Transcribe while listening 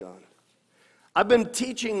I've been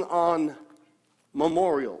teaching on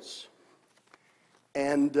memorials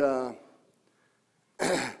and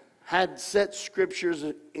had set scriptures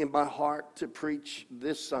in my heart to preach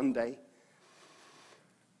this Sunday.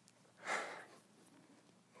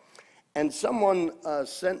 And someone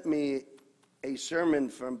sent me a sermon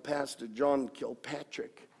from Pastor John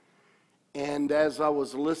Kilpatrick. And as I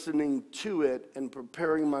was listening to it and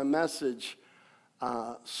preparing my message,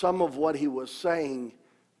 some of what he was saying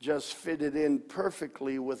just fitted in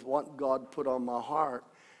perfectly with what God put on my heart.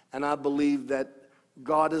 And I believe that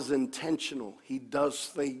God is intentional. He does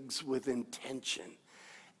things with intention.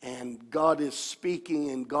 And God is speaking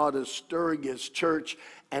and God is stirring his church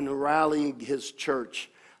and rallying his church.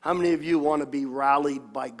 How many of you want to be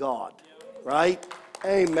rallied by God? Right?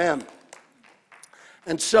 Amen.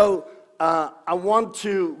 And so I want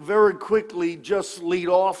to very quickly just lead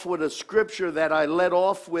off with a scripture that I led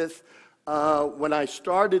off with when I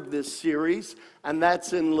started this series, and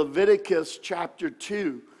that's in Leviticus chapter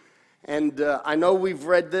 2. And I know we've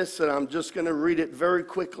read this, and I'm just going to read it very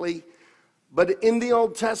quickly. But in the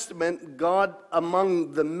Old Testament, God,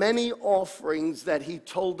 among the many offerings that he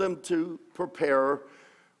told them to prepare,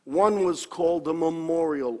 one was called a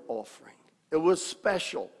memorial offering. It was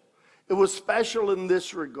special. It was special in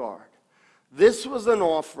this regard. This was an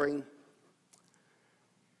offering.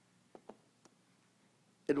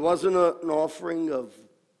 It wasn't an offering of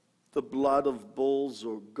the blood of bulls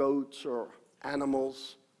or goats or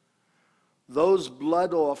animals. Those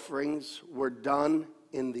blood offerings were done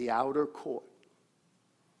in the outer court.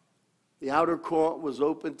 The outer court was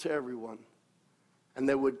open to everyone. And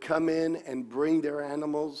they would come in and bring their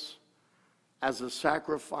animals as a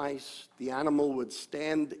sacrifice. The animal would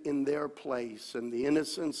stand in their place, and the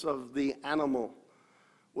innocence of the animal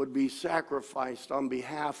would be sacrificed on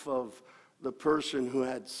behalf of the person who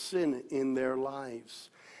had sin in their lives.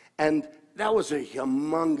 And that was a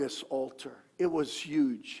humongous altar. It was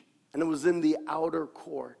huge, and it was in the outer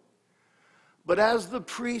court. But as the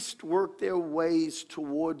priests worked their ways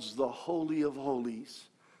towards the Holy of Holies,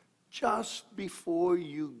 just before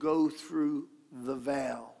you go through the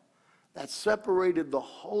veil that separated the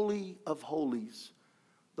Holy of Holies,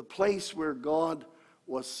 the place where God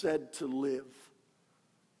was said to live,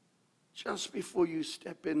 just before you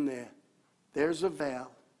step in there, there's a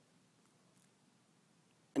veil.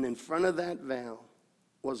 And in front of that veil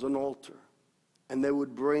was an altar. And they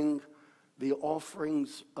would bring the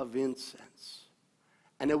offerings of incense.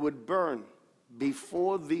 And it would burn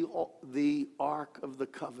before the Ark of the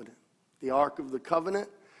Covenant. The Ark of the Covenant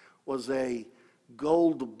was a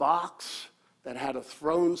gold box that had a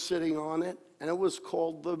throne sitting on it, and it was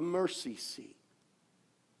called the mercy seat.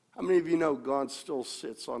 How many of you know God still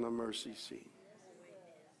sits on a mercy seat?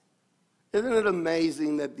 Isn't it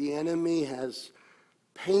amazing that the enemy has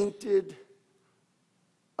painted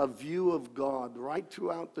a view of God right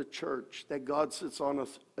throughout the church, that God sits on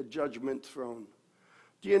a judgment throne?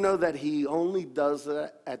 Do you know that he only does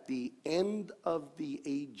that at the end of the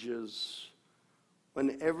ages,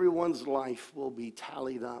 when everyone's life will be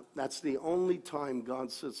tallied up? That's the only time God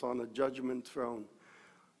sits on a judgment throne.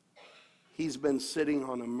 He's been sitting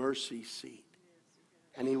on a mercy seat.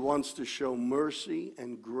 And he wants to show mercy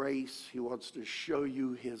and grace. He wants to show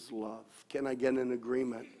you his love. Can I get an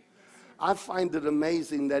agreement? I find it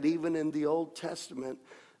amazing that even in the Old Testament,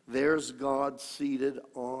 there's God seated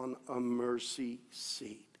on a mercy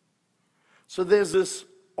seat. So there's this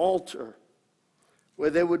altar where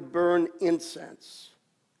they would burn incense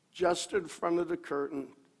just in front of the curtain,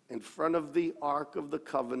 in front of the Ark of the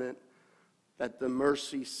Covenant that the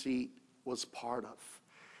mercy seat was part of.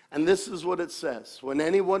 And this is what it says. When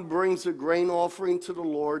anyone brings a grain offering to the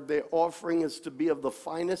Lord, their offering is to be of the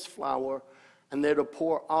finest flour, and they're to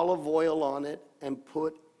pour olive oil on it and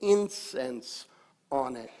put incense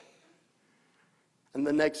on it. And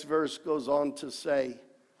the next verse goes on to say,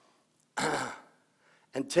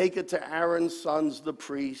 and take it to Aaron's sons, the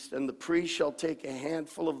priest, and the priest shall take a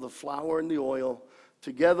handful of the flour and the oil,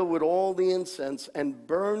 together with all the incense, and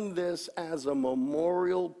burn this as a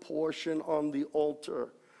memorial portion on the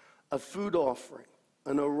altar, a food offering,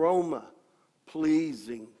 an aroma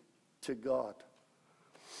pleasing to God.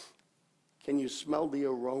 Can you smell the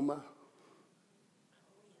aroma?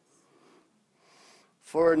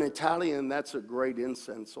 For an Italian, that's a great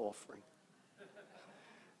incense offering.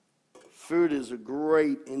 Food is a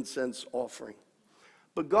great incense offering.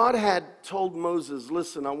 But God had told Moses,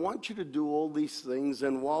 listen, I want you to do all these things,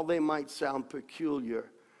 and while they might sound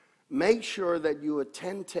peculiar, make sure that you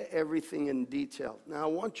attend to everything in detail. Now, I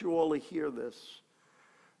want you all to hear this.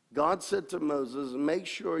 God said to Moses, make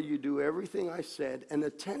sure you do everything I said and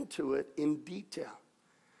attend to it in detail.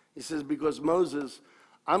 He says, because Moses,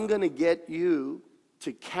 I'm going to get you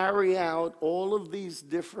to carry out all of these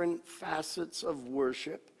different facets of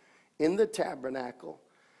worship in the tabernacle,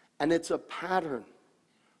 and it's a pattern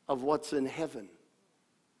of what's in heaven.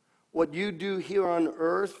 What you do here on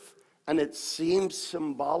earth, and it seems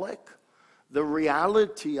symbolic, the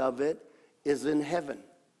reality of it is in heaven.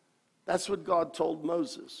 That's what God told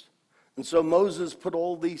Moses. And so Moses put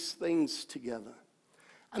all these things together.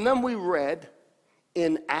 And then we read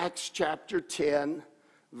in Acts chapter 10,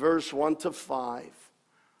 verse 1 to 5,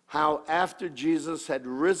 how after Jesus had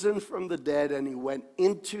risen from the dead and he went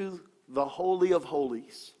into the Holy of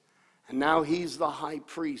Holies, and now he's the high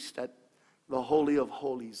priest at the Holy of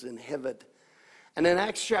Holies in heaven. And in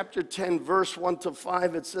Acts chapter 10, verse 1 to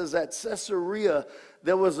 5, it says, at Caesarea,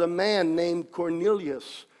 there was a man named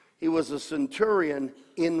Cornelius. He was a centurion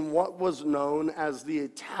in what was known as the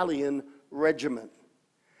Italian regiment.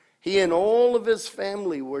 He and all of his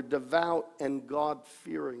family were devout and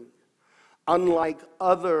God-fearing. Unlike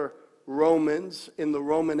other Romans in the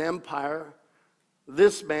Roman Empire,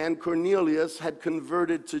 this man, Cornelius, had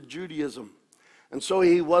converted to Judaism. And so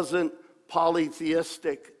he wasn't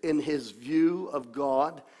polytheistic in his view of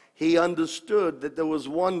God. He understood that there was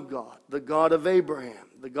one God, the God of Abraham,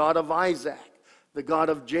 the God of Isaac, the God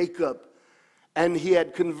of Jacob. And he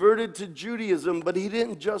had converted to Judaism, but he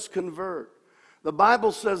didn't just convert. The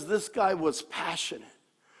Bible says this guy was passionate.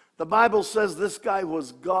 The Bible says this guy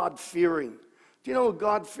was God-fearing. Do you know what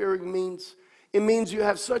God-fearing means? It means you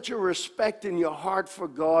have such a respect in your heart for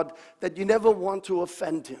God that you never want to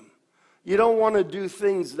offend him. You don't want to do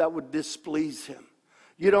things that would displease him.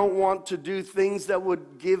 You don't want to do things that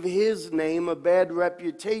would give his name a bad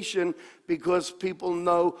reputation because people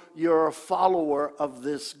know you're a follower of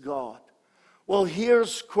this God. Well,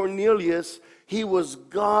 here's Cornelius. He was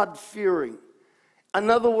God-fearing. In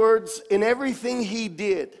other words, in everything he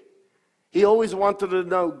did, he always wanted to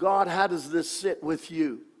know, God, how does this sit with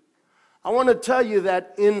you? I want to tell you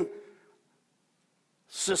that in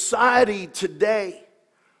society today,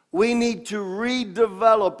 we need to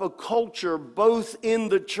redevelop a culture both in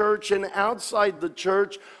the church and outside the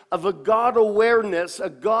church of a God awareness, a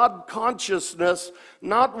God consciousness,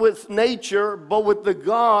 not with nature, but with the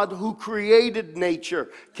God who created nature.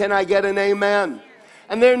 Can I get an amen?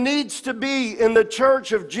 And there needs to be in the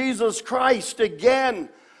church of Jesus Christ, again,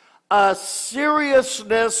 a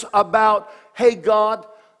seriousness about, hey God,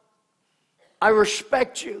 I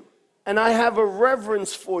respect you and I have a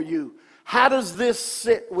reverence for you. How does this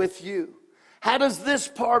sit with you? How does this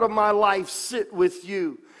part of my life sit with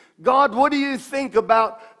you? God, what do you think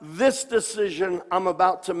about this decision I'm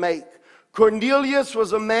about to make? Cornelius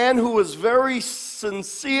was a man who was very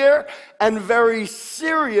sincere and very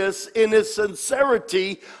serious in his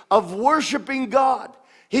sincerity of worshiping God.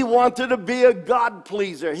 He wanted to be a God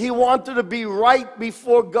pleaser. He wanted to be right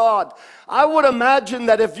before God. I would imagine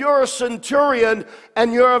that if you're a centurion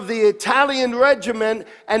and you're of the Italian regiment,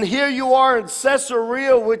 and here you are in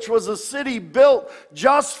Caesarea, which was a city built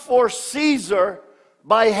just for Caesar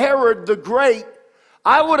by Herod the Great,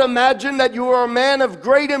 I would imagine that you were a man of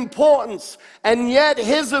great importance, and yet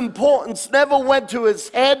his importance never went to his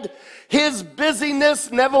head. His busyness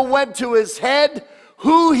never went to his head.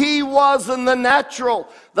 Who he was in the natural,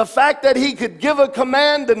 the fact that he could give a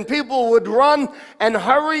command and people would run and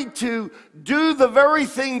hurry to do the very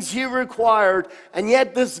things he required, and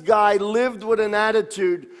yet this guy lived with an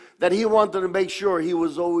attitude that he wanted to make sure he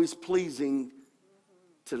was always pleasing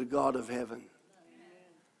to the God of heaven.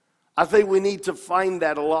 I think we need to find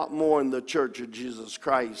that a lot more in the Church of Jesus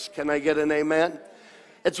Christ. Can I get an amen?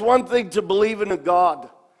 It's one thing to believe in a God.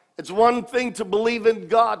 It's one thing to believe in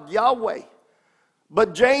God, Yahweh.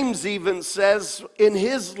 But James even says in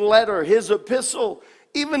his letter, his epistle,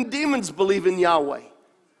 even demons believe in Yahweh.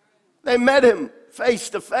 They met him face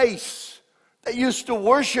to face. They used to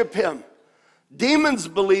worship him. Demons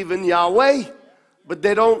believe in Yahweh, but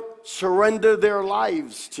they don't surrender their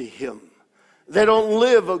lives to him. They don't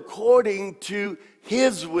live according to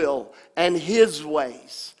his will and his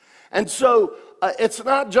ways. And so it's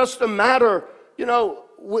not just a matter,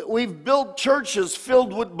 we've built churches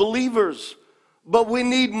filled with believers. But we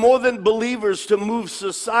need more than believers to move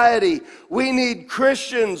society. We need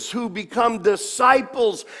Christians who become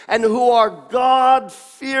disciples and who are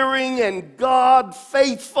God-fearing and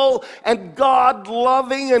God-faithful and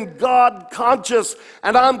God-loving and God-conscious.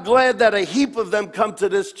 And I'm glad that a heap of them come to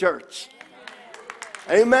this church.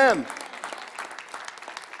 Amen.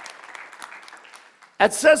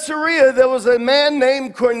 At Caesarea, there was a man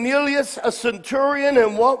named Cornelius, a centurion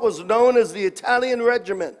in what was known as the Italian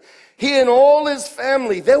regiment. He and all his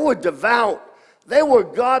family, they were devout. They were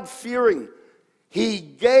God-fearing. He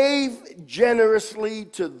gave generously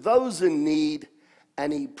to those in need,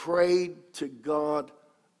 and he prayed to God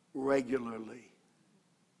regularly.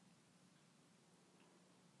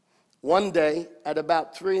 One day, at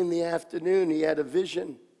about 3 p.m, he had a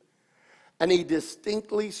vision, and he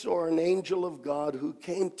distinctly saw an angel of God who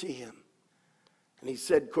came to him. And he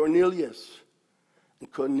said, "Cornelius."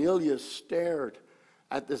 And Cornelius stared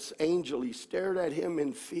at this angel. He stared at him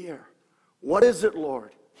in fear. "What is it,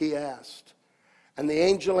 Lord?" he asked. And the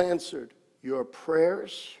angel answered, "Your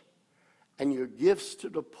prayers and your gifts to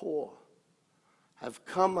the poor have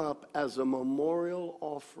come up as a memorial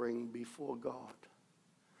offering before God.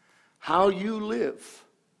 How you live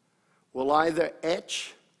will either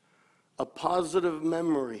etch a positive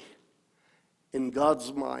memory in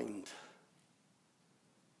God's mind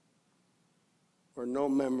or no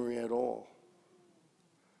memory at all.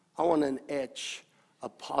 I want to etch a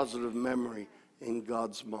positive memory in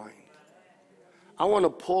God's mind. I want to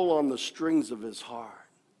pull on the strings of his heart.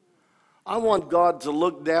 I want God to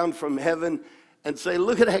look down from heaven and say,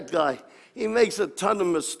 "Look at that guy. He makes a ton of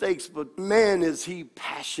mistakes, but man, is he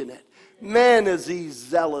passionate. Man, is he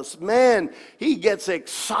zealous. Man, he gets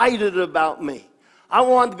excited about me." I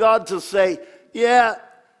want God to say, "Yeah,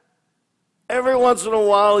 every once in a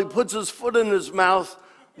while he puts his foot in his mouth,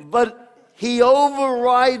 but he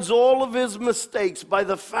overrides all of his mistakes by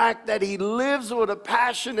the fact that he lives with a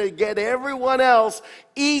passion to get everyone else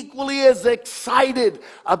equally as excited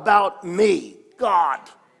about me, God."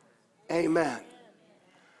 Amen.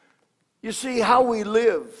 You see, how we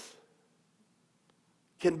live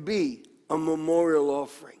can be a memorial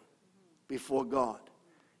offering before God.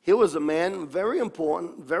 Here was a man, very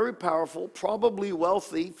important, very powerful, probably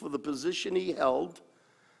wealthy for the position he held,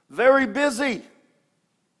 very busy,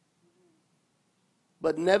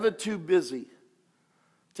 but never too busy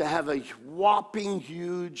to have a whopping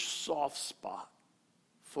huge soft spot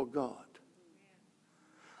for God.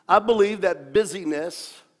 I believe that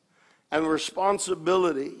busyness and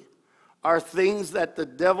responsibility are things that the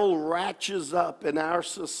devil ratchets up in our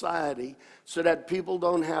society so that people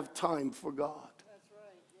don't have time for God.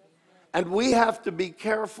 And we have to be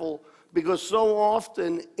careful, because so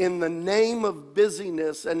often in the name of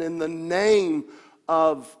busyness and in the name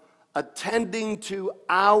of attending to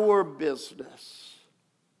our business,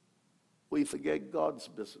 we forget God's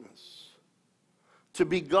business. To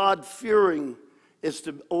be God-fearing is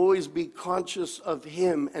to always be conscious of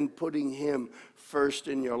him and putting him first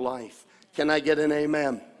in your life. Can I get an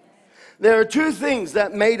amen? There are two things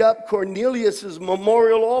that made up Cornelius'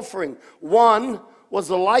 memorial offering. One was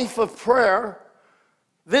a life of prayer.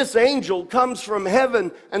 This angel comes from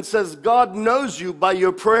heaven and says, God knows you by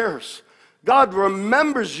your prayers. God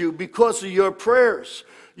remembers you because of your prayers.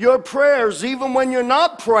 Your prayers, even when you're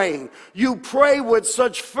not praying, you pray with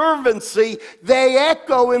such fervency, they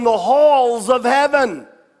echo in the halls of heaven.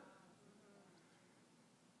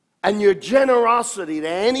 And your generosity to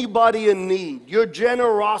anybody in need, your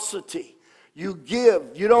generosity, you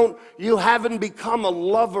give. You haven't become a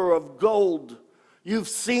lover of gold. You've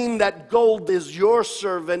seen that gold is your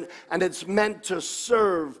servant, and it's meant to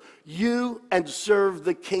serve you and serve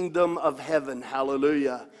the kingdom of heaven.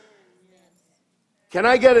 Hallelujah. Can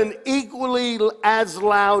I get an equally as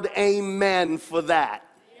loud amen for that?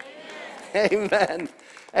 Amen. Amen.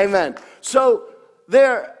 Amen. So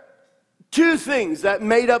there are two things that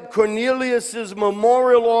made up Cornelius'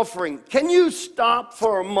 memorial offering. Can you stop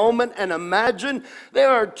for a moment and imagine? There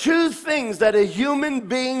are two things that a human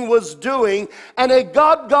being was doing, and it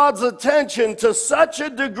got God's attention to such a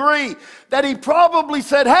degree that he probably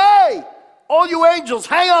said, "Hey, all you angels,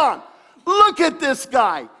 hang on. Look at this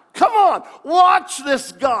guy. Come on, watch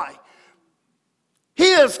this guy. He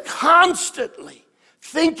is constantly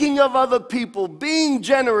thinking of other people, being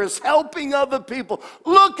generous, helping other people.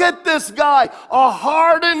 Look at this guy, a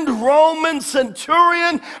hardened Roman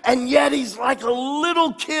centurion, and yet he's like a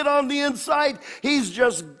little kid on the inside. He's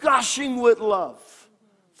just gushing with love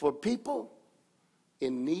for people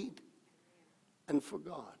in need and for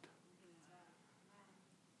God."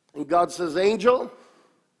 And God says, "Angel,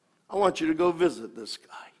 I want you to go visit this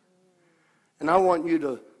guy. And I want you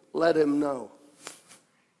to let him know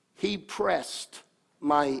he pressed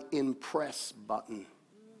my impress button."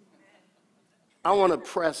 I want to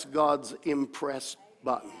press God's impress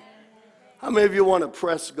button. How many of you want to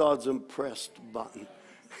press God's impressed button?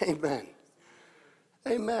 Amen.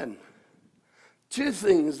 Amen. Two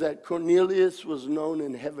things that Cornelius was known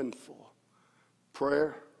in heaven for: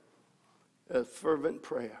 prayer, fervent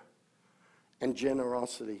prayer, and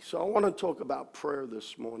generosity. So I want to talk about prayer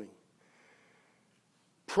this morning.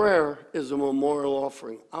 Prayer is a memorial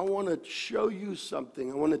offering. I want to show you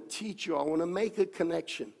something. I want to teach you. I want to make a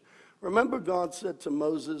connection. Remember, God said to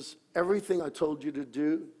Moses, everything I told you to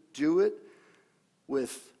do it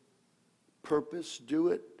with purpose. Do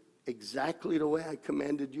it exactly the way I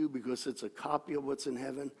commanded you, because it's a copy of what's in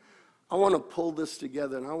heaven. I want to pull this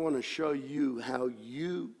together, and I want to show you how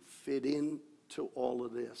you fit into all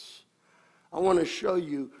of this. I want to show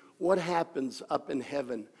you what happens up in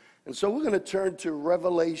heaven. And so we're going to turn to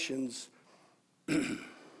Revelations.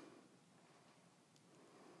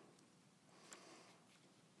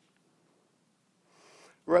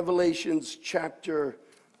 Revelations chapter,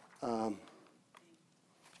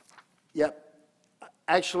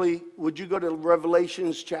 Actually, would you go to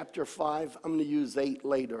Revelations chapter 5? I'm going to use 8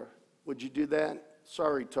 later. Would you do that?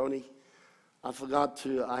 Sorry, Tony.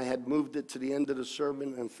 I had moved it to the end of the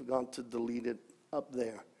sermon and forgot to delete it up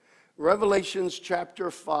there. Revelations chapter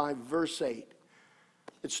 5, verse 8.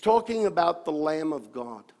 It's talking about the Lamb of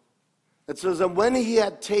God. It says, and when he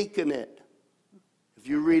had taken it, if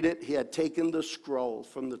you read it, he had taken the scroll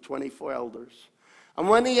from the 24 elders. And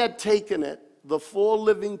when he had taken it, the 4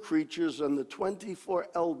 living creatures and the 24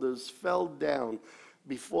 elders fell down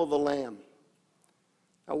before the Lamb.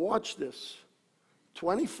 Now watch this.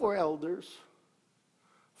 24 elders,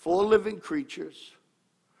 4 living creatures,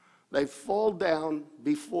 they fall down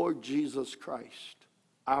before Jesus Christ,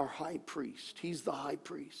 our high priest. He's the high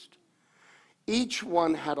priest. Each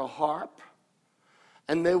one had a harp,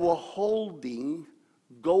 and they were holding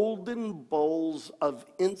golden bowls of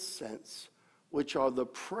incense, which are the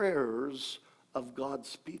prayers of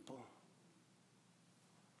God's people.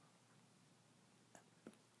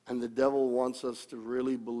 And the devil wants us to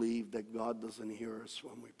really believe that God doesn't hear us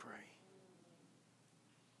when we pray.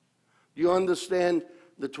 Do you understand?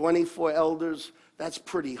 The 24 elders, that's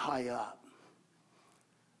pretty high up.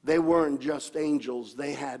 They weren't just angels.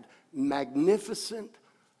 They had magnificent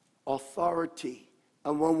authority.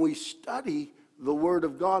 And when we study the Word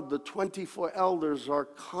of God, the 24 elders are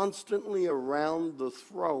constantly around the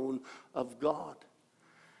throne of God.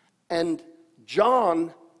 And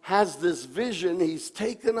John has this vision. He's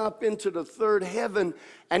taken up into the third heaven,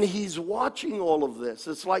 and he's watching all of this.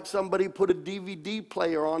 It's like somebody put a DVD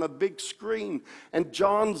player on a big screen, and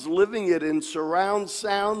John's living it in surround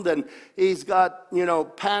sound, and he's got,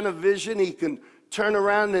 Panavision. He can turn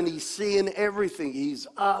around and he's seeing everything. He's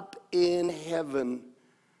up in heaven.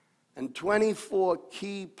 And 24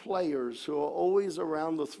 key players who are always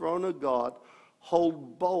around the throne of God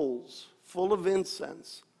hold bowls full of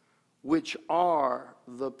incense, which are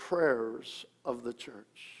the prayers of the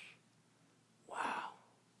church. Wow.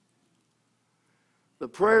 The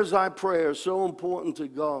prayers I pray are so important to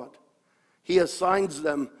God. He assigns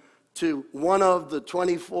them to one of the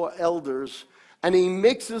 24 elders, and he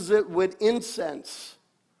mixes it with incense.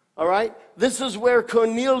 All right? This is where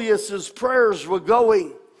Cornelius' prayers were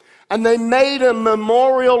going. And they made a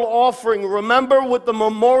memorial offering. Remember, with the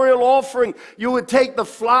memorial offering, you would take the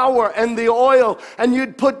flour and the oil, and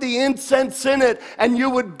you'd put the incense in it, and you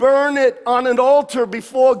would burn it on an altar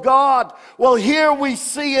before God. Well, here we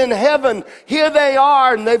see in heaven, here they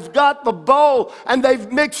are, and they've got the bowl, and they've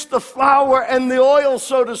mixed the flour and the oil,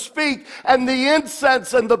 so to speak, and the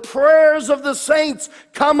incense, and the prayers of the saints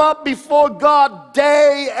come up before God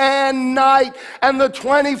day and night, and the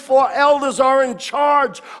 24 elders are in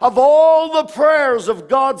charge of all the prayers of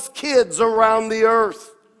God's kids around the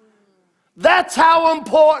earth. That's how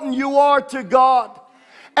important you are to God.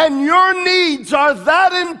 And your needs are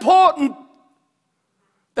that important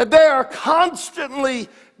that they are constantly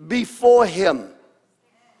before Him.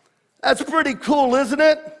 That's pretty cool, isn't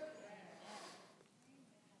it?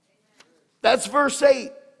 That's verse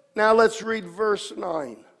 8. Now let's read verse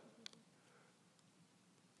 9.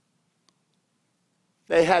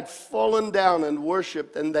 They had fallen down and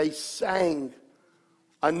worshiped, and they sang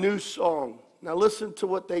a new song. Now listen to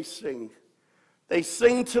what they sing. They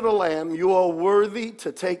sing to the Lamb, "You are worthy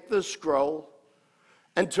to take the scroll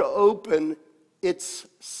and to open its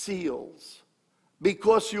seals,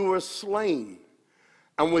 because you were slain,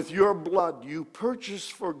 and with your blood you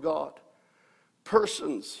purchased for God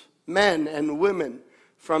persons, men and women,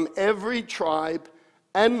 from every tribe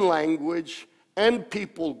and language and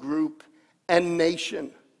people group and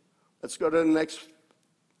nation." Let's go to the next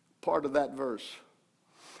part of that verse.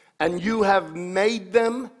 "And you have made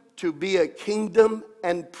them to be a kingdom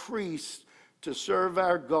and priests to serve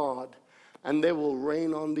our God, and they will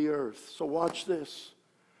reign on the earth." So watch this.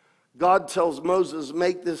 God tells Moses,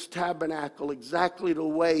 make this tabernacle exactly the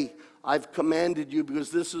way I've commanded you,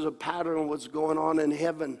 because this is a pattern of what's going on in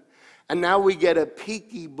heaven. And now we get a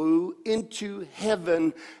peekaboo into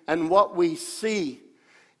heaven, and what we see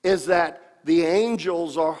is that the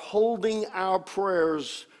angels are holding our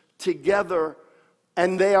prayers together,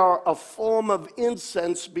 and they are a form of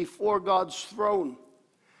incense before God's throne.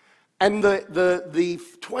 And the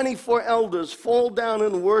 24 elders fall down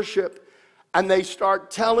and worship, and they start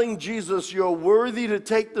telling Jesus, you're worthy to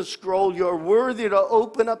take the scroll, you're worthy to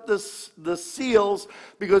open up the seals,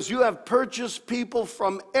 because you have purchased people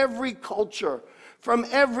from every culture, from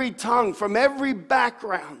every tongue, from every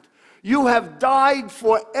background. You have died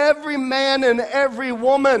for every man and every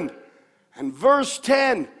woman. And verse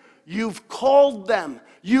 10, you've called them,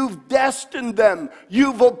 you've destined them,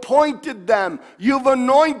 you've appointed them, you've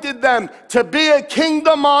anointed them to be a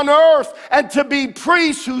kingdom on earth and to be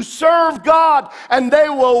priests who serve God, and they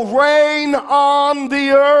will reign on the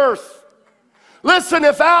earth. Listen,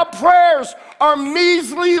 if our prayers are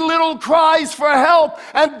measly little cries for help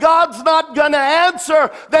and God's not going to answer,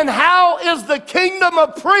 then how is the kingdom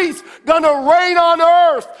of priests going to reign on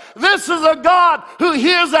earth? This is a God who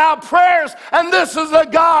hears our prayers, and this is a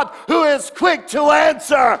God who is quick to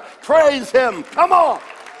answer. Praise Him. Come on.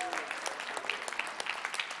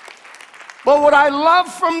 But what I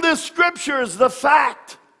love from this scripture is the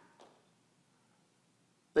fact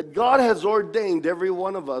that God has ordained every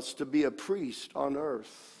one of us to be a priest on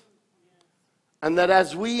earth. And that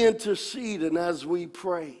as we intercede and as we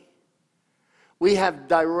pray, we have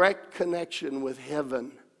direct connection with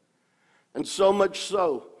heaven. And so much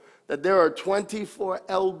so that there are 24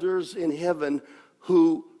 elders in heaven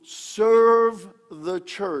who serve the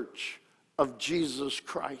church of Jesus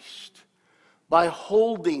Christ by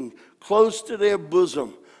holding close to their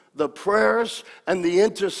bosom the prayers and the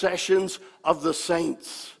intercessions of the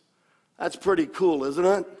saints. That's pretty cool, isn't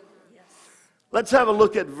it? Yes. Let's have a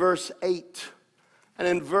look at verse 8. And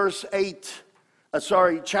in verse 8,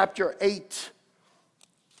 chapter 8,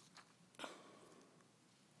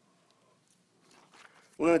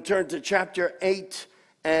 we're going to turn to chapter 8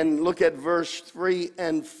 and look at verse 3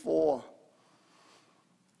 and 4.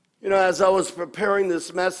 You know, as I was preparing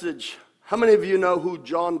this message, how many of you know who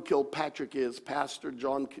John Kilpatrick is? Pastor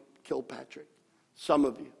John Kilpatrick. Some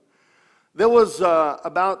of you. There was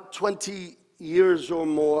about 20 years or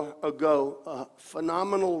more ago a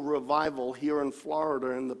phenomenal revival here in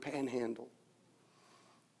Florida in the Panhandle.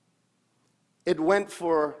 It went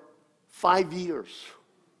for 5 years.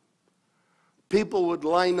 People would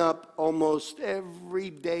line up almost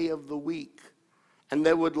every day of the week. And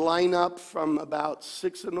they would line up from about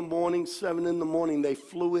 6 in the morning, 7 in the morning. They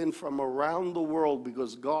flew in from around the world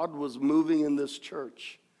because God was moving in this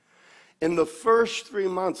church. In the first 3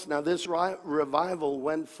 months, now this revival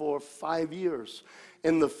went for 5 years.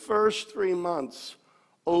 In the first 3 months,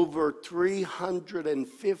 over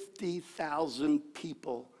 350,000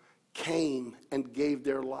 people came and gave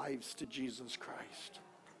their lives to Jesus Christ.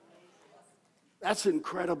 That's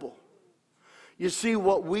incredible. You see,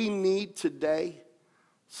 what we need today,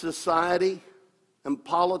 society and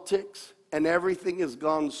politics and everything has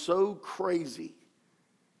gone so crazy.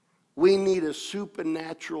 We need a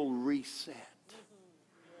supernatural reset.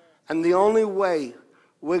 And the only way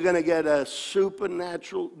we're going to get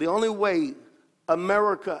the only way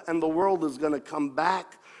America and the world is going to come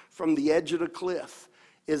back from the edge of the cliff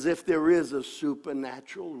is if there is a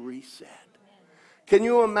supernatural reset. Can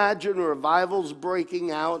you imagine revivals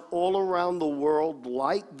breaking out all around the world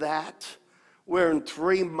like that, where in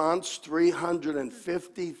 3 months,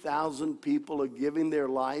 350,000 people are giving their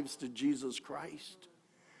lives to Jesus Christ?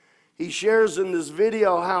 He shares in this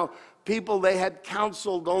video how people they had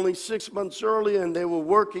counseled only 6 months earlier, and they were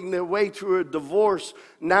working their way through a divorce.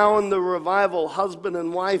 Now in the revival, husband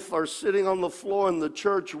and wife are sitting on the floor in the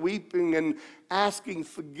church weeping and asking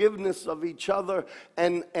forgiveness of each other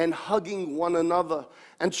and hugging one another,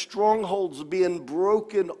 and strongholds being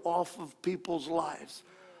broken off of people's lives.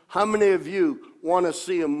 How many of you want to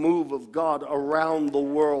see a move of God around the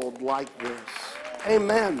world like this?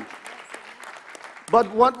 Amen. But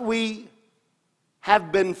what we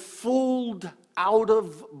have been fooled out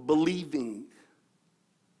of believing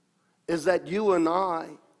is that you and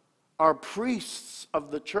I are priests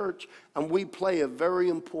of the church, and we play a very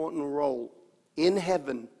important role in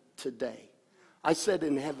heaven today. I said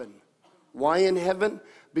in heaven. Why in heaven?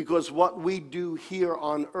 Because what we do here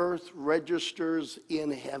on earth registers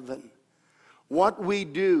in heaven. What we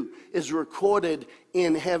do is recorded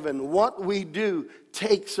in heaven. What we do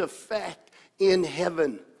takes effect in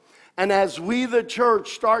heaven. And as we, the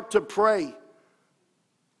church, start to pray,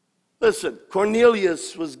 listen,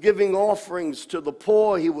 Cornelius was giving offerings to the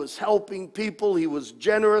poor. He was helping people. He was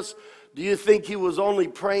generous. Do you think he was only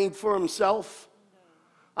praying for himself?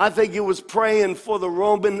 I think he was praying for the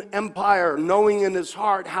Roman Empire, knowing in his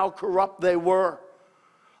heart how corrupt they were.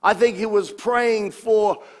 I think he was praying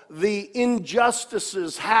for the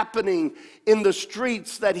injustices happening in the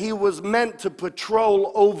streets that he was meant to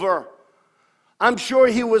patrol over. I'm sure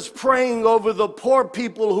he was praying over the poor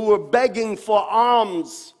people who were begging for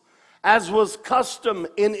alms, as was custom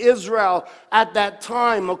in Israel at that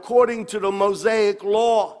time, according to the Mosaic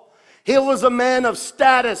law. He was a man of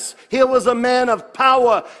status. He was a man of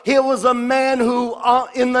power. He was a man who,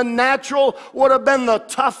 in the natural, would have been the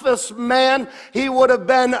toughest man. He would have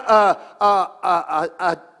been a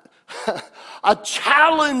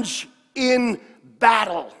challenge in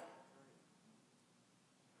battle.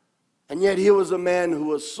 And yet he was a man who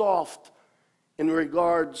was soft in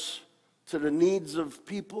regards to the needs of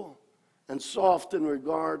people and soft in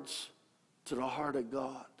regards to the heart of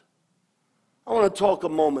God. I want to talk a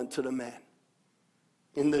moment to the man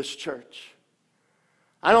in this church.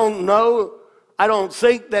 I don't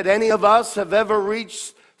think that any of us have ever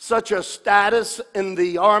reached such a status in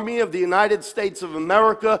the Army of the United States of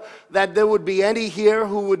America that there would be any here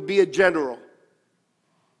who would be a general.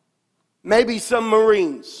 Maybe some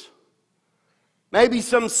Marines. Maybe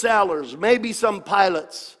some sailors. Maybe some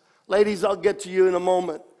pilots. Ladies, I'll get to you in a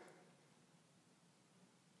moment.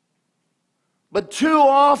 But too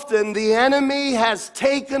often, the enemy has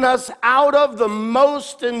taken us out of the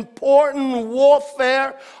most important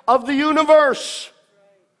warfare of the universe.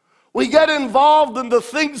 We get involved in the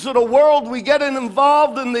things of the world. We get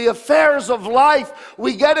involved in the affairs of life.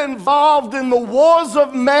 We get involved in the wars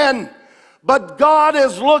of men. But God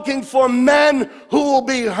is looking for men who will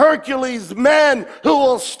be Hercules, men who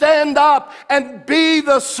will stand up and be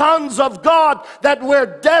the sons of God that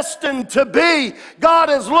we're destined to be. God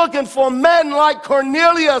is looking for men like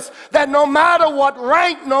Cornelius that no matter what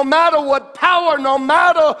rank, no matter what power, no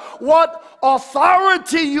matter what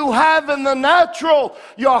authority you have in the natural,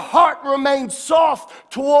 your heart remains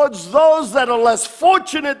soft towards those that are less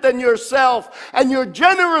fortunate than yourself, and you're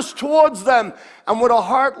generous towards them. And with a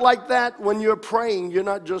heart like that, when you're praying, you're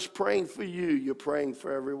not just praying for you, you're praying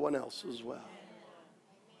for everyone else as well.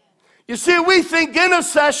 You see, we think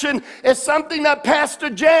intercession is something that Pastor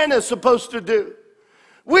Jan is supposed to do.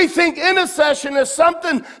 We think intercession is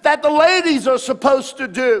something that the ladies are supposed to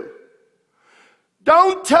do.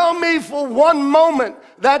 Don't tell me for one moment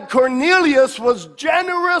that Cornelius was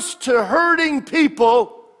generous to hurting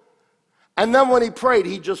people, and then when he prayed,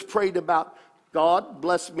 he just prayed about, God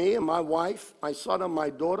bless me and my wife, my son and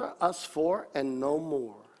my daughter, us four, and no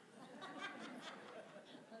more.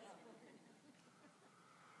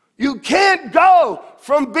 You can't go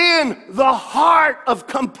from being the heart of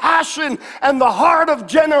compassion and the heart of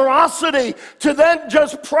generosity to then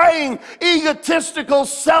just praying egotistical,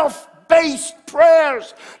 self-based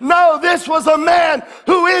prayers. No, this was a man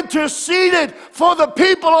who interceded for the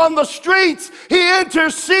people on the streets. He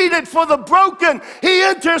interceded for the broken. He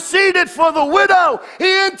interceded for the widow.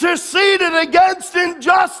 He interceded against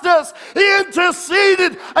injustice. He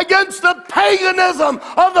interceded against the paganism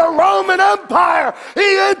of the Roman Empire.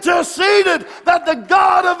 He interceded that the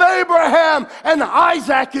God of Abraham and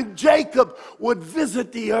Isaac and Jacob would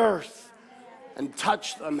visit the earth and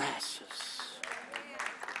touch the masses.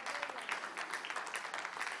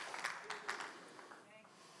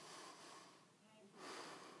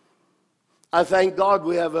 I thank God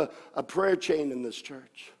we have a prayer chain in this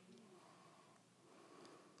church.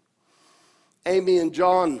 Amy and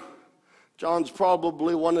John. John's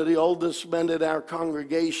probably one of the oldest men in our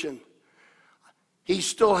congregation. He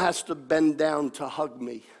still has to bend down to hug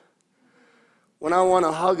me. When I want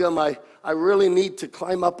to hug him, I really need to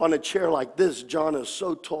climb up on a chair like this. John is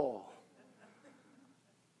so tall.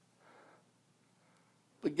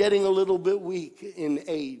 But getting a little bit weak in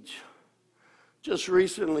age. Just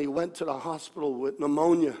recently went to the hospital with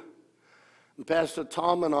pneumonia. And Pastor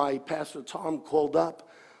Tom called up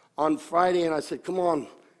on Friday and I said, come on,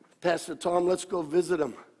 Pastor Tom, let's go visit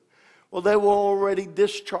him. Well, they were already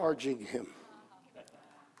discharging him.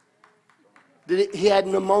 He had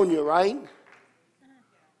pneumonia, right?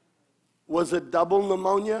 Was it double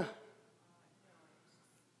pneumonia?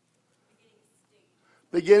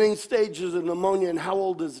 Beginning stages of pneumonia. And how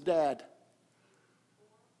old is Dad?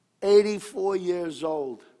 84 years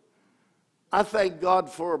old. I thank God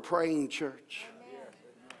for a praying church.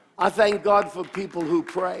 I thank God for people who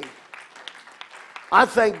pray. I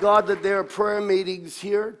thank God that there are prayer meetings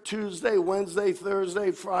here Tuesday, Wednesday,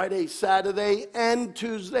 Thursday, Friday, Saturday, and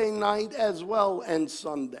Tuesday night as well, and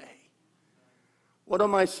Sunday. What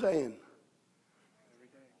am I saying?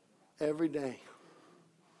 Every day.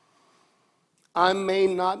 I may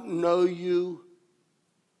not know you.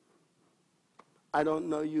 I don't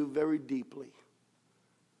know you very deeply.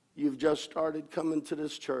 You've just started coming to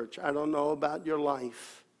this church. I don't know about your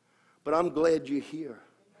life. But I'm glad you're here.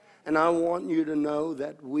 And I want you to know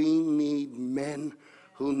that we need men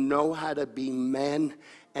who know how to be men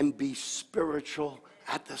and be spiritual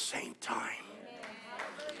at the same time.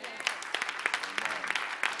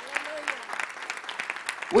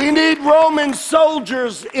 We need Roman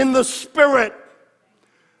soldiers in the spirit.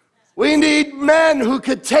 We need men who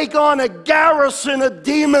could take on a garrison of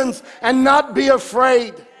demons and not be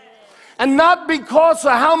afraid. And not because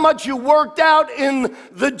of how much you worked out in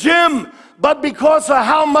the gym, but because of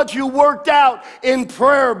how much you worked out in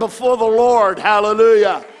prayer before the Lord.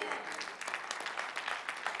 Hallelujah.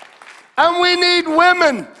 And we need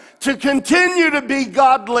women to continue to be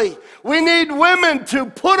godly. We need women to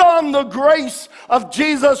put on the grace of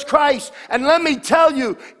Jesus Christ. And let me tell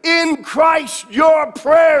you, in Christ, your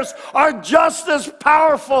prayers are just as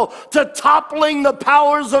powerful to toppling the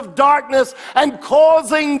powers of darkness and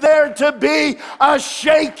causing there to be a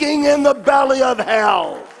shaking in the belly of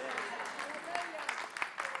hell.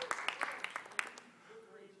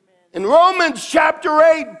 In Romans chapter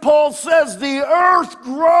 8, Paul says the earth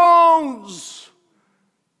groans.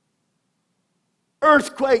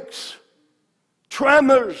 Earthquakes,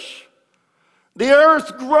 tremors. The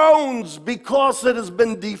earth groans because it has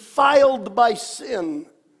been defiled by sin.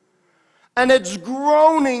 And it's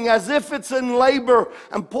groaning as if it's in labor.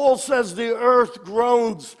 And Paul says the earth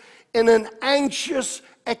groans in an anxious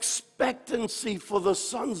expectancy for the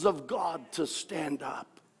sons of God to stand up.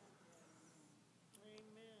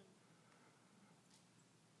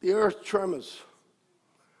 The earth tremors.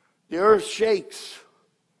 The earth shakes.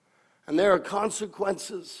 And there are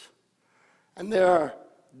consequences. And there are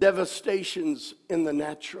devastations in the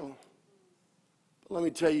natural. But let me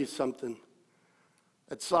tell you something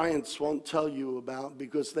that science won't tell you about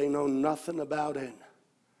because they know nothing about it.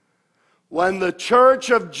 When the church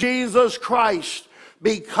of Jesus Christ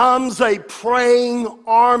becomes a praying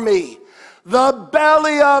army, the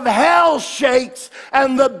belly of hell shakes,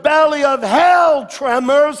 and the belly of hell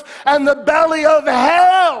tremors, and the belly of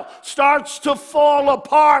hell starts to fall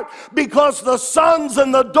apart because the sons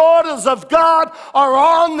and the daughters of God are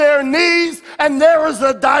on their knees, and there is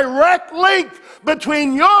a direct link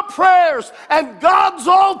between your prayers and God's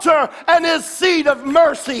altar and his seat of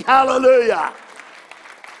mercy. Hallelujah.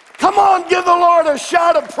 Come on, give the Lord a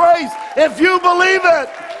shout of praise if you believe it.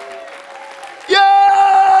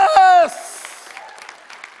 Yes!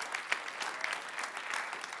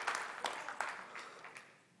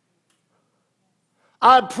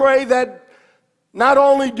 I pray that not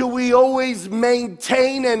only do we always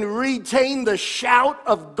maintain and retain the shout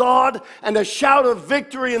of God and the shout of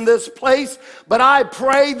victory in this place, but I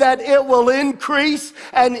pray that it will increase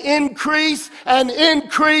and increase and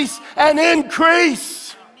increase and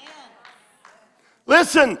increase.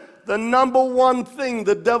 Listen, the number one thing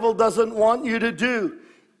the devil doesn't want you to do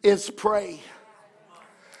is pray.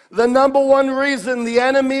 The number one reason the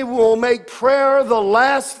enemy will make prayer the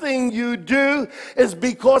last thing you do is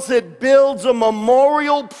because it builds a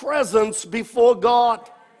memorial presence before God.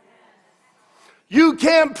 You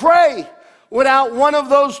can't pray without one of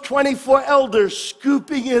those 24 elders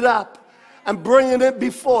scooping it up and bringing it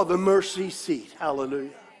before the mercy seat.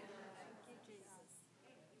 Hallelujah.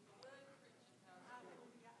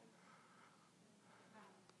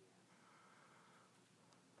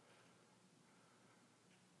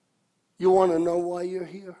 You want to know why you're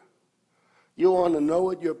here? You want to know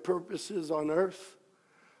what your purpose is on earth?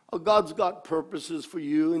 Oh, God's got purposes for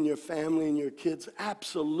you and your family and your kids.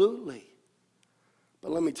 Absolutely.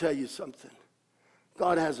 But let me tell you something.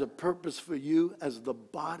 God has a purpose for you as the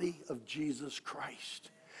body of Jesus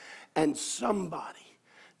Christ. And somebody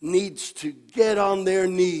needs to get on their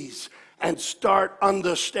knees and start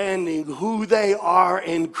understanding who they are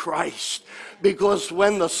in Christ. Because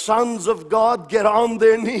when the sons of God get on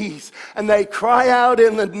their knees and they cry out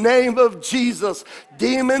in the name of Jesus,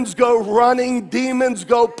 demons go running, demons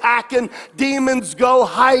go packing, demons go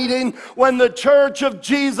hiding. When the church of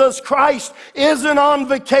Jesus Christ isn't on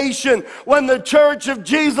vacation, when the church of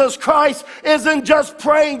Jesus Christ isn't just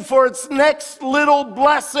praying for its next little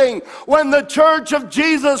blessing, when the church of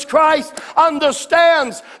Jesus Christ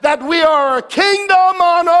understands that we are a kingdom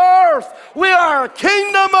on earth, we are a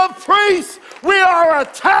kingdom of priests, we are a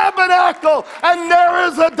tabernacle, and there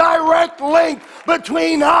is a direct link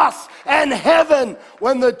between us and heaven.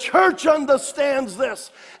 When the church understands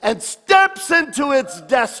this and steps into its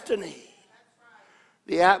destiny,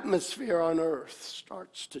 the atmosphere on earth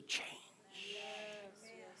starts to change.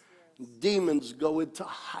 Demons go into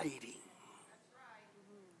hiding,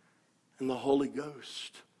 and the Holy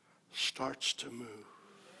Ghost starts to move.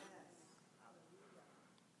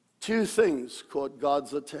 Two things caught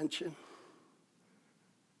God's attention.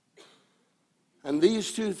 And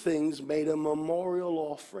these two things made a memorial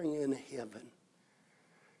offering in heaven.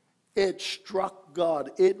 It struck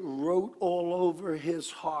God. It wrote all over his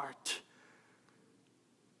heart.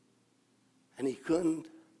 And he couldn't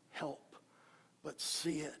help but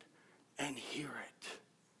see it and hear it.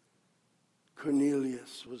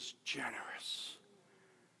 Cornelius was generous.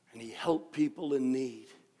 And he helped people in need.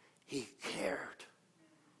 He cared.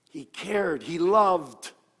 He cared. He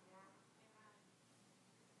loved.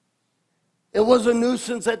 It was a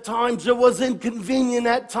nuisance at times. It was inconvenient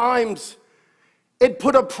at times. It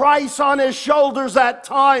put a price on his shoulders at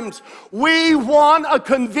times. We want a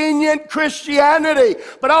convenient Christianity.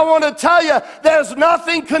 But I want to tell you, there's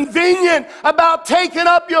nothing convenient about taking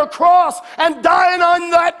up your cross and dying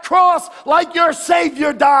on that cross like your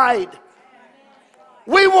Savior died.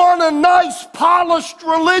 We want a nice, polished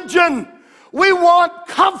religion. We want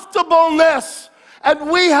comfortableness.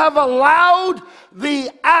 And we have allowed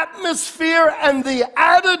the atmosphere and the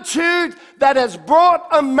attitude that has brought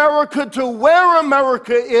America to where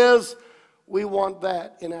America is. We want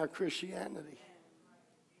that in our Christianity.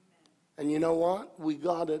 And you know what? We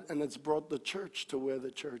got it, and it's brought the church to where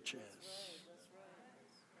the church is.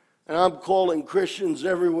 And I'm calling Christians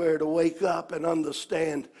everywhere to wake up and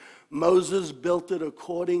understand Moses built it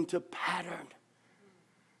according to pattern.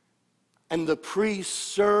 And the priests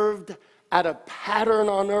served at a pattern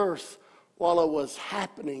on earth while it was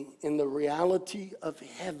happening in the reality of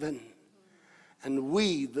heaven. And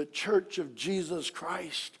we, the Church of Jesus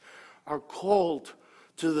Christ, are called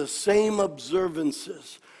to the same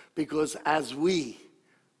observances, because as we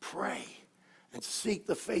pray and seek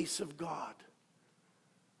the face of God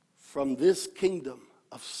from this kingdom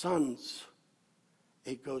of sons,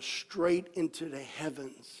 it goes straight into the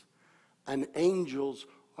heavens, and angels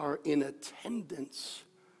are in attendance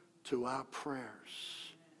to our prayers.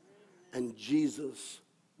 And Jesus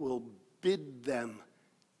will bid them,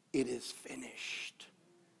 it is finished.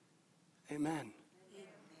 Amen.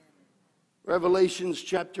 Revelations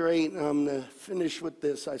chapter 8, and I'm going to finish with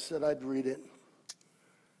this. I said I'd read it.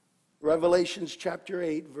 Revelations chapter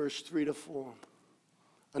 8, verse 3 to 4.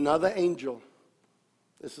 Another angel,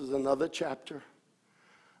 this is another chapter,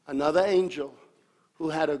 another angel who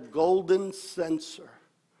had a golden censer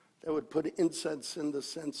that would put incense in the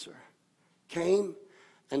censer, came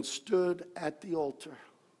and stood at the altar.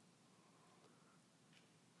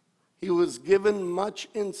 He was given much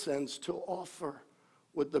incense to offer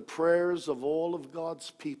with the prayers of all of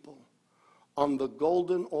God's people on the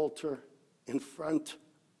golden altar in front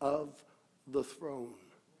of the throne.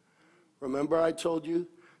 Remember I told you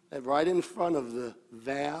that right in front of the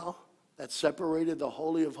veil that separated the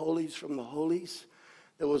Holy of Holies from the holies,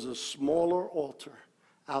 there was a smaller altar.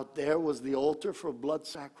 Out there was the altar for blood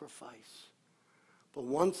sacrifice. But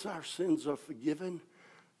once our sins are forgiven,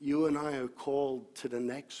 you and I are called to the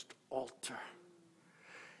next altar.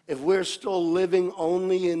 If we're still living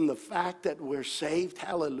only in the fact that we're saved,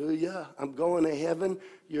 hallelujah, I'm going to heaven,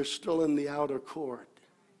 you're still in the outer court.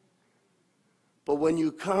 But when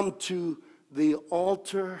you come to the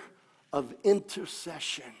altar of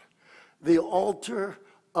intercession, the altar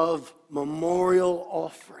of memorial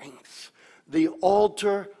offerings, the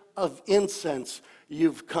altar of incense,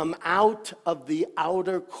 you've come out of the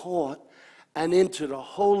outer court and into the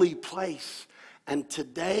holy place. And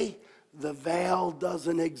today, the veil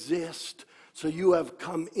doesn't exist. So you have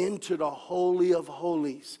come into the Holy of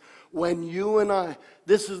Holies. When you and I,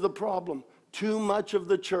 this is the problem. Too much of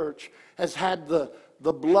the church has had the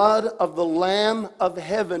blood of the Lamb of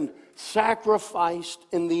heaven sacrificed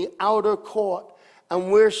in the outer court. And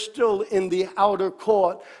we're still in the outer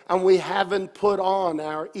court, and we haven't put on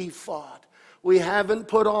our ephod. We haven't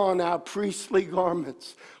put on our priestly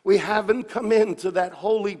garments. We haven't come into that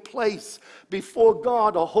holy place before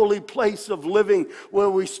God, a holy place of living where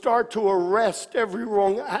we start to arrest every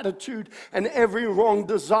wrong attitude and every wrong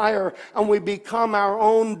desire, and we become our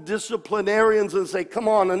own disciplinarians and say, come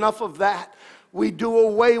on, enough of that. We do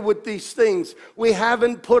away with these things. We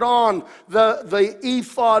haven't put on the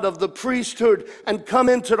ephod of the priesthood and come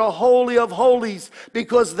into the Holy of Holies,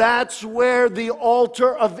 because that's where the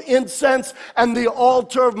altar of incense and the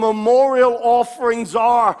altar of memorial offerings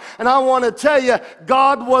are. And I want to tell you,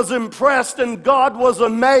 God was impressed and God was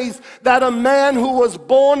amazed that a man who was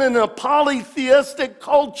born in a polytheistic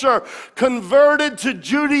culture converted to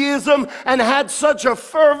Judaism and had such a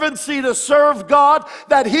fervency to serve God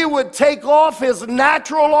that he would take off his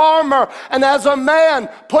natural armor and as a man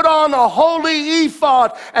put on a holy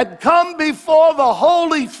ephod and come before the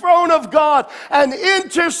holy throne of God and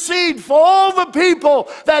intercede for all the people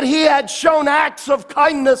that he had shown acts of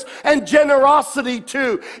kindness and generosity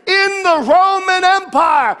to. In the Roman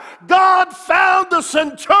Empire, God found a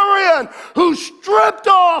centurion who stripped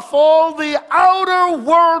off all the outer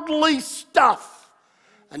worldly stuff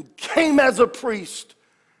and came as a priest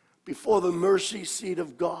before the mercy seat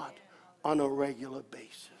of God on a regular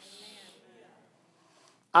basis.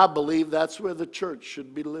 I believe that's where the church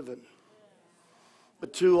should be living.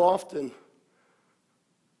 But too often,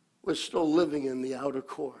 we're still living in the outer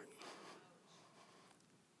court.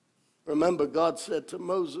 Remember, God said to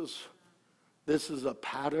Moses, this is a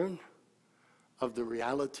pattern of the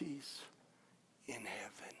realities in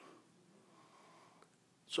heaven.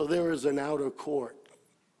 So there is an outer court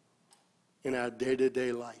in our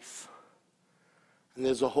day-to-day life. And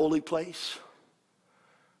there's a holy place,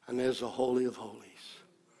 and there's a holy of holies.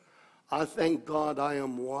 I thank God I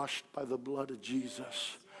am washed by the blood of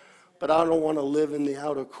Jesus. But I don't want to live in the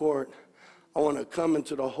outer court. I want to come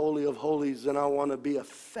into the holy of holies, and I want to be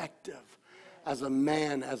effective as a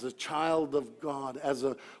man, as a child of God,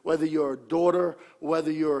 whether you're a daughter,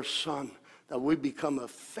 whether you're a son, that we become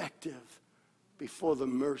effective before the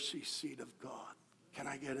mercy seat of God. Can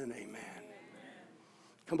I get an amen?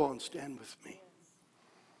 Come on, stand with me.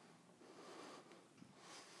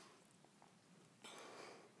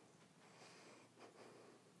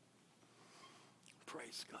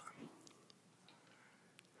 Praise God.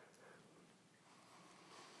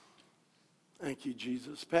 Thank you,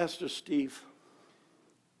 Jesus. Pastor Steve,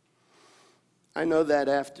 I know that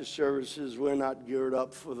after services we're not geared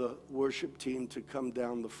up for the worship team to come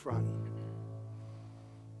down the front.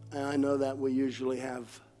 And I know that we usually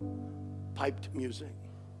have piped music.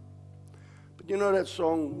 But you know that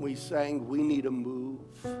song we sang, We Need a Move?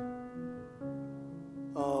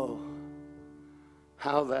 Oh,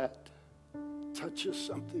 how that touches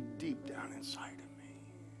something deep down inside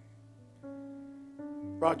of me.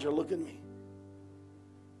 Roger, look at me.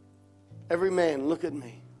 Every man, look at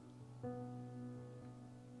me.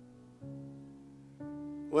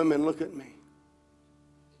 Women, look at me.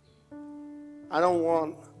 I don't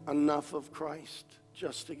want enough of Christ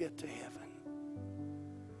just to get to heaven.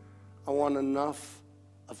 I want enough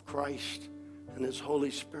of Christ and his Holy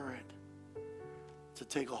Spirit to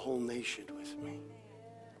take a whole nation with me.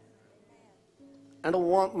 I don't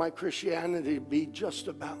want my Christianity to be just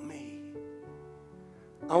about me.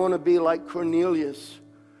 I want to be like Cornelius,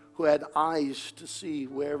 who had eyes to see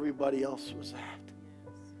where everybody else was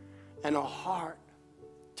at and a heart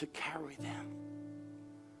to carry them.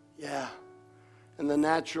 Yeah. In the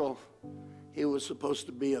natural, he was supposed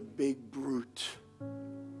to be a big brute.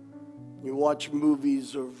 You watch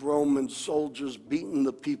movies of Roman soldiers beating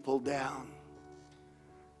the people down.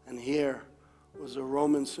 And here was a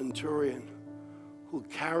Roman centurion who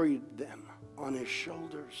carried them on his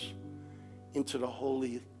shoulders into the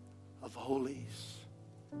Holy of Holies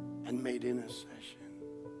and made intercession.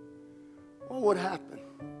 What would happen?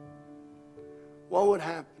 What would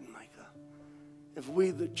happen, Micah, if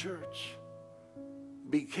we, the church,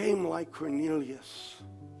 became like Cornelius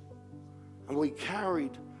and we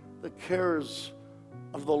carried the cares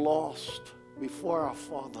of the lost before our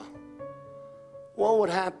Father? What would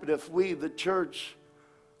happen if we, the church,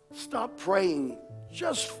 stopped praying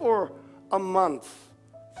just for a month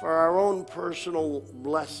for our own personal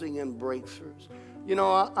blessing and breakthroughs? You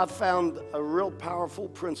know, I found a real powerful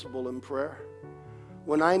principle in prayer.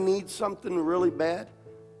 When I need something really bad,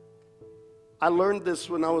 I learned this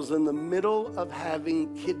when I was in the middle of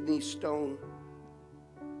having kidney stone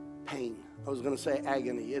pain. I was going to say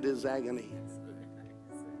agony. It is agony.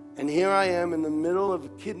 And here I am in the middle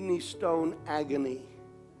of kidney stone agony.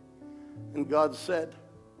 And God said,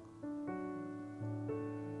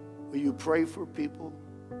 will you pray for people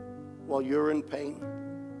while you're in pain?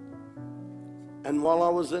 And while I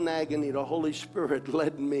was in agony, the Holy Spirit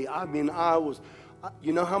led me.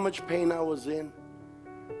 You know how much pain I was in?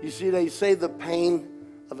 You see, they say the pain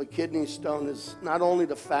of a kidney stone is not only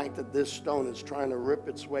the fact that this stone is trying to rip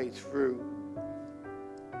its way through,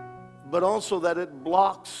 but also that it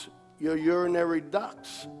blocks your urinary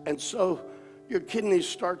ducts. And so your kidneys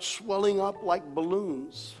start swelling up like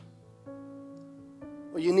balloons.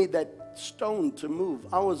 Well, you need that stone to move.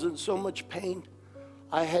 I was in so much pain.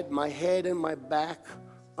 I had my head and my back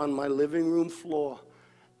on my living room floor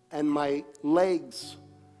and my legs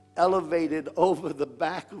elevated over the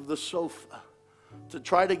back of the sofa to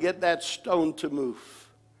try to get that stone to move.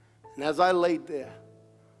 And as I laid there,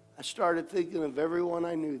 I started thinking of everyone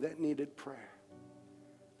I knew that needed prayer.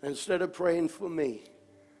 Instead of praying for me,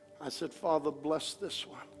 I said, Father, bless this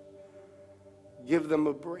one. Give them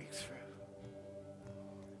a breakthrough.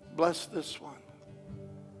 Bless this one.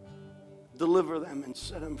 Deliver them and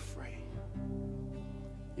set them free.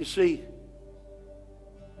 You see,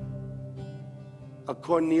 a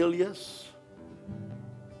Cornelius,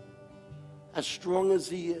 as strong as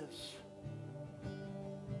he is,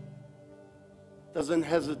 doesn't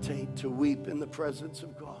hesitate to weep in the presence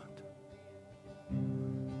of God.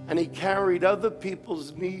 And he carried other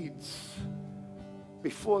people's needs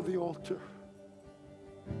before the altar.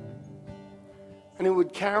 And he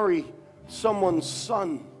would carry someone's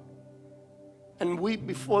son and weep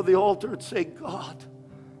before the altar and say, God,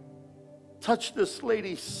 touch this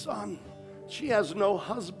lady's son. She has no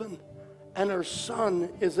husband, and her son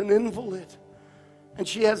is an invalid, and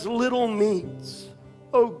she has little needs.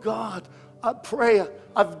 Oh God, I pray,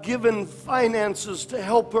 I've given finances to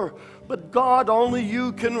help her, but God, only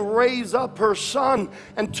you can raise up her son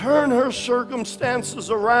and turn her circumstances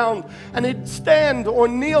around. And he'd stand or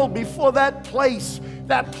kneel before that place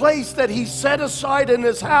that he set aside in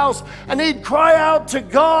his house, and he'd cry out to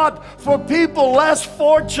God for people less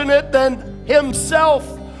fortunate than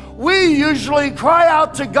himself. We usually cry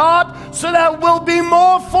out to God so that we'll be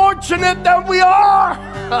more fortunate than we are.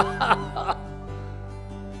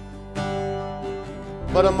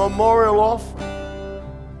 But a memorial offering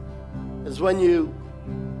is when you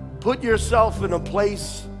put yourself in a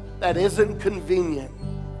place that isn't convenient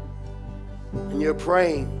and you're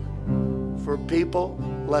praying for people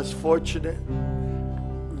less fortunate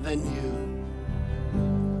than you.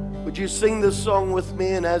 Would you sing this song with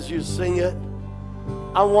me? And as you sing it,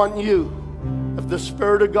 I want you, if the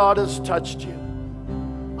Spirit of God has touched you,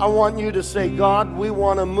 I want you to say, God, we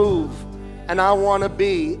want to move, and I want to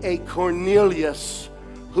be a Cornelius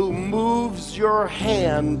who moves your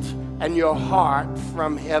hand and your heart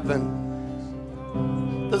from heaven.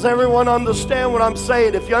 Does everyone understand what I'm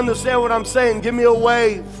saying? If you understand what I'm saying, give me a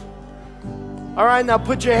wave. All right, now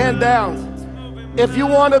put your hand down. If you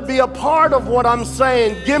want to be a part of what I'm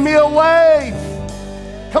saying, give me a wave.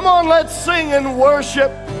 Come on, let's sing and worship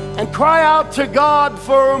and cry out to God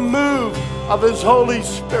for a move of His Holy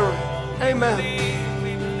Spirit. Amen.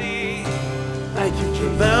 Thank you,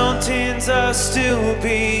 Jesus. Mountains are still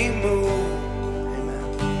being moved.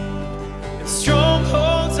 Amen. And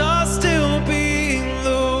strongholds are still being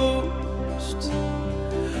loosed.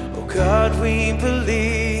 Oh God, we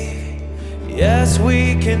believe. Yes,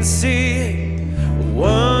 we can see.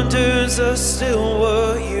 Wonders are still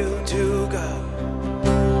what you do, God.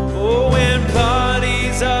 Oh, when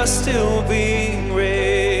bodies are still being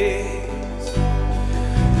raised.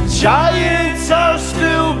 Giants are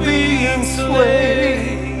still being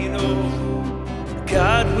slain. Oh,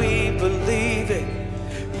 God, we believe it.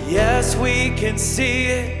 Yes, we can see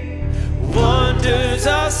it. Wonders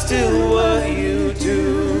are still what you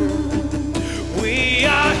do. We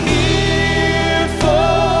are here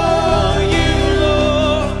for you,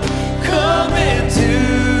 Lord. Come and do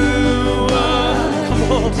what.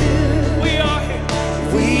 Come on. We are here.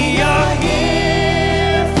 We are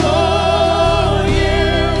here for you,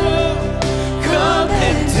 Lord. Come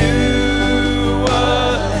and do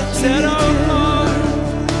what. Set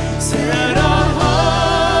our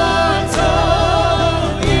hearts on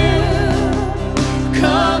you.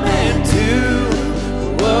 Come and do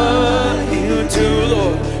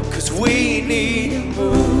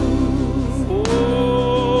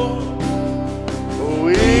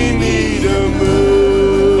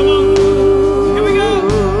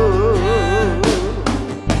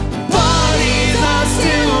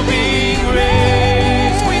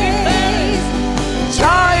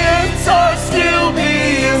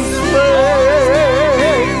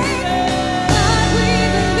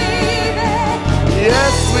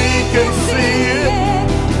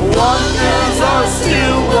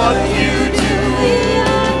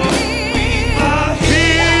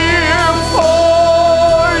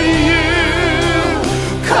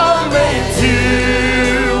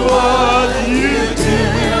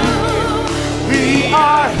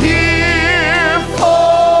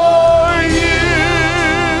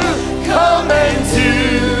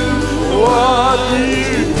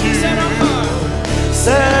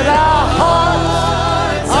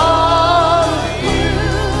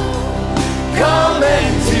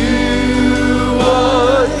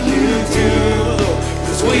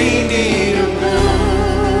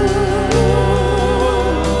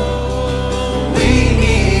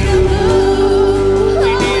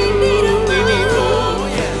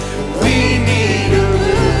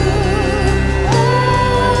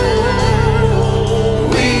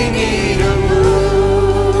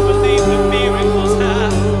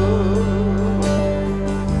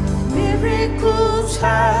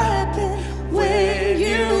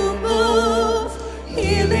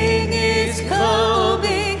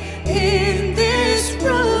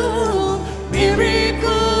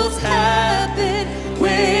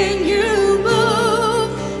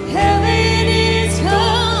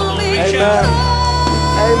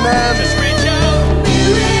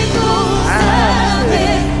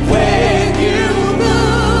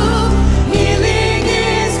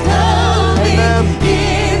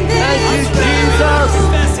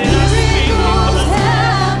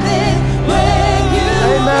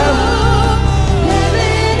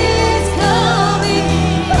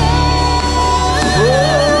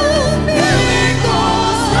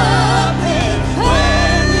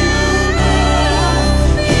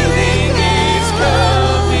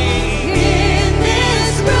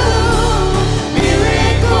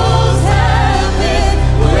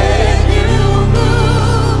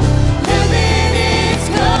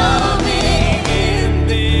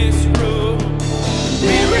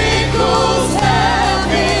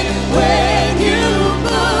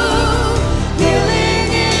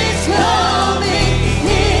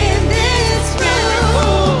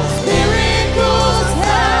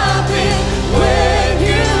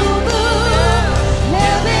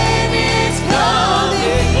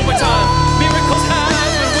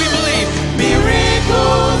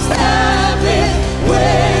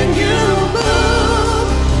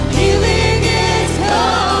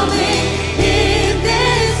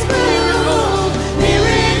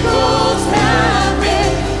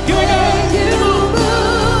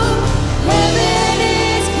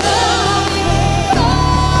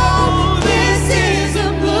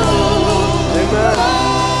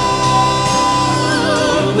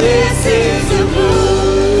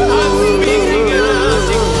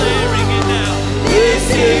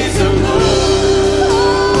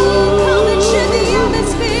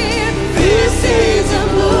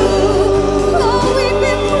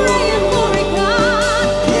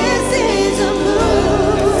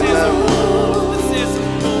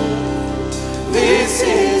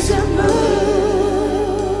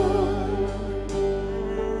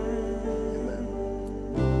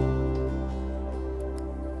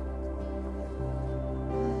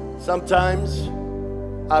Sometimes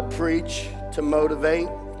I preach to motivate,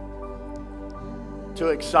 to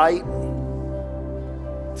excite,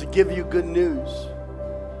 to give you good news.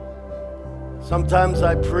 Sometimes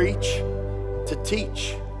I preach to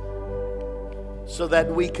teach so that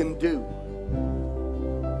we can do.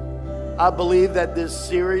 I believe that this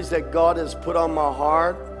series that God has put on my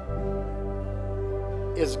heart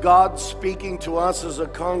is God speaking to us as a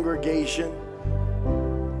congregation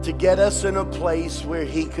to get us in a place where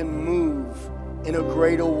He can move in a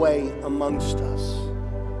greater way amongst us.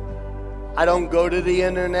 I don't go to the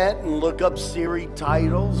internet and look up series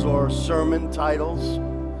titles or sermon titles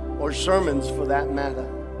or sermons for that matter.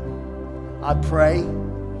 I pray,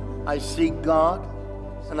 I seek God,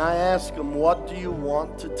 and I ask Him, what do you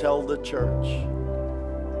want to tell the church?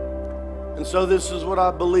 And so this is what I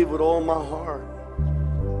believe with all my heart.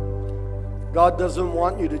 God doesn't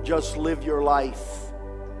want you to just live your life.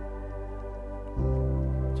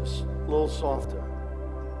 Just a little softer.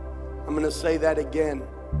 I'm going to say that again.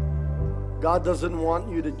 God doesn't want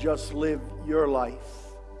you to just live your life.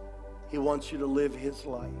 He wants you to live His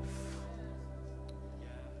life.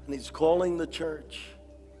 And He's calling the church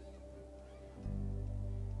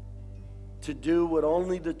to do what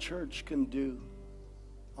only the church can do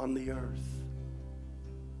on the earth.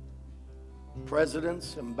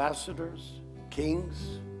 Presidents, ambassadors,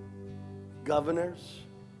 kings, governors,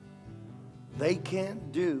 they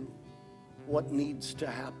can't do what needs to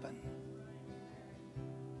happen.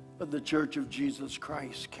 But the Church of Jesus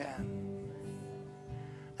Christ can.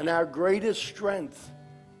 And our greatest strength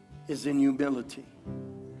is in humility.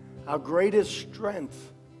 Our greatest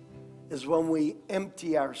strength is when we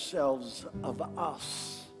empty ourselves of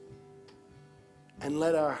us and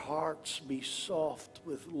let our hearts be soft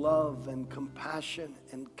with love and compassion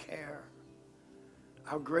and care.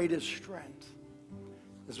 Our greatest strength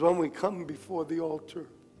is when we come before the altar,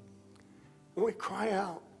 when we cry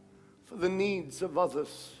out for the needs of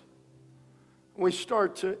others. We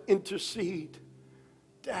start to intercede.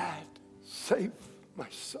 Dad, save my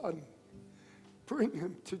son. Bring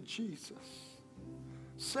him to Jesus.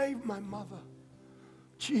 Save my mother.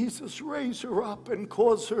 Jesus, raise her up and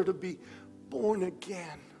cause her to be born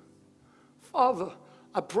again. Father,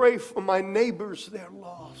 I pray for my neighbors, they're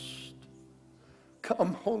lost.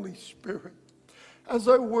 Come, Holy Spirit, as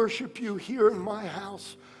I worship you here in my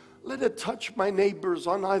house, let it touch my neighbors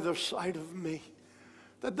on either side of me,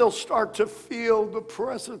 that they'll start to feel the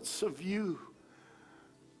presence of you.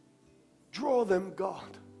 Draw them,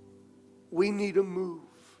 God. We need a move.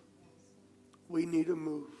 We need a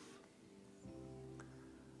move.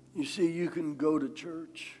 You see, you can go to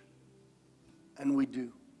church, and we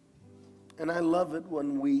do. And I love it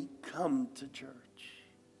when we come to church.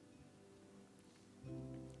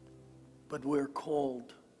 But we're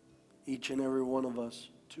called, each and every one of us,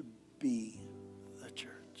 to be the church.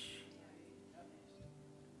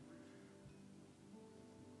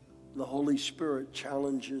 The Holy Spirit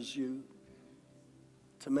challenges you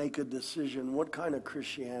to make a decision. What kind of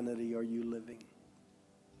Christianity are you living?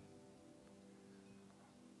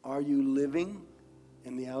 Are you living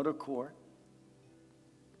in the outer court?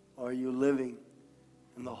 Or are you living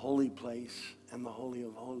in the holy place and the Holy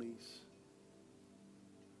of Holies?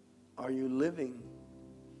 Are you living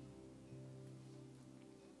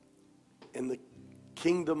in the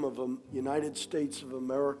kingdom of the United States of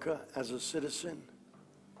America as a citizen?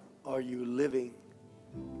 Are you living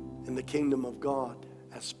in the kingdom of God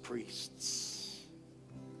as priests?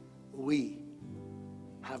 We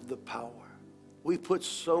have the power. We put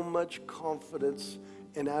so much confidence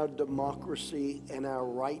in our democracy and our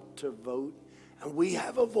right to vote, and we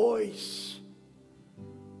have a voice.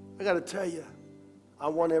 I got to tell you, I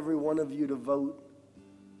want every one of you to vote,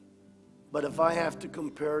 but if I have to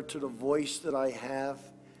compare to the voice that I have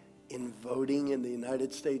in voting in the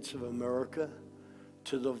United States of America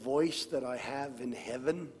to the voice that I have in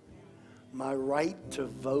heaven, my right to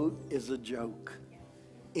vote is a joke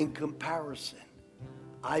in comparison.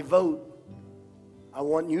 I vote. I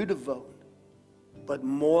want you to vote. But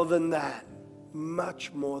more than that,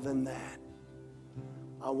 much more than that,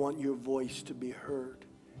 I want your voice to be heard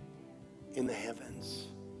in the heavens.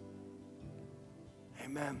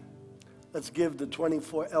 Amen. Let's give the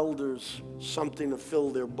 24 elders something to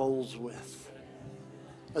fill their bowls with.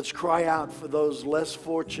 Let's cry out for those less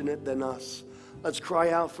fortunate than us. Let's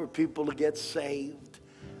cry out for people to get saved.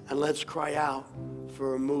 And let's cry out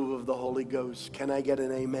for a move of the Holy Ghost. Can I get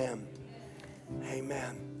an amen?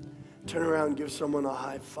 Amen. Turn around, give someone a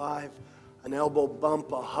high five, an elbow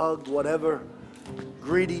bump, a hug, whatever.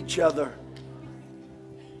 Greet each other.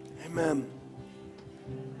 Amen.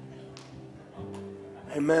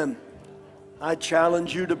 Amen. I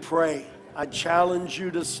challenge you to pray. I challenge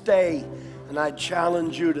you to stay. And I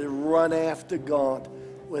challenge you to run after God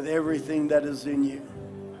with everything that is in you.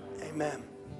 Amen.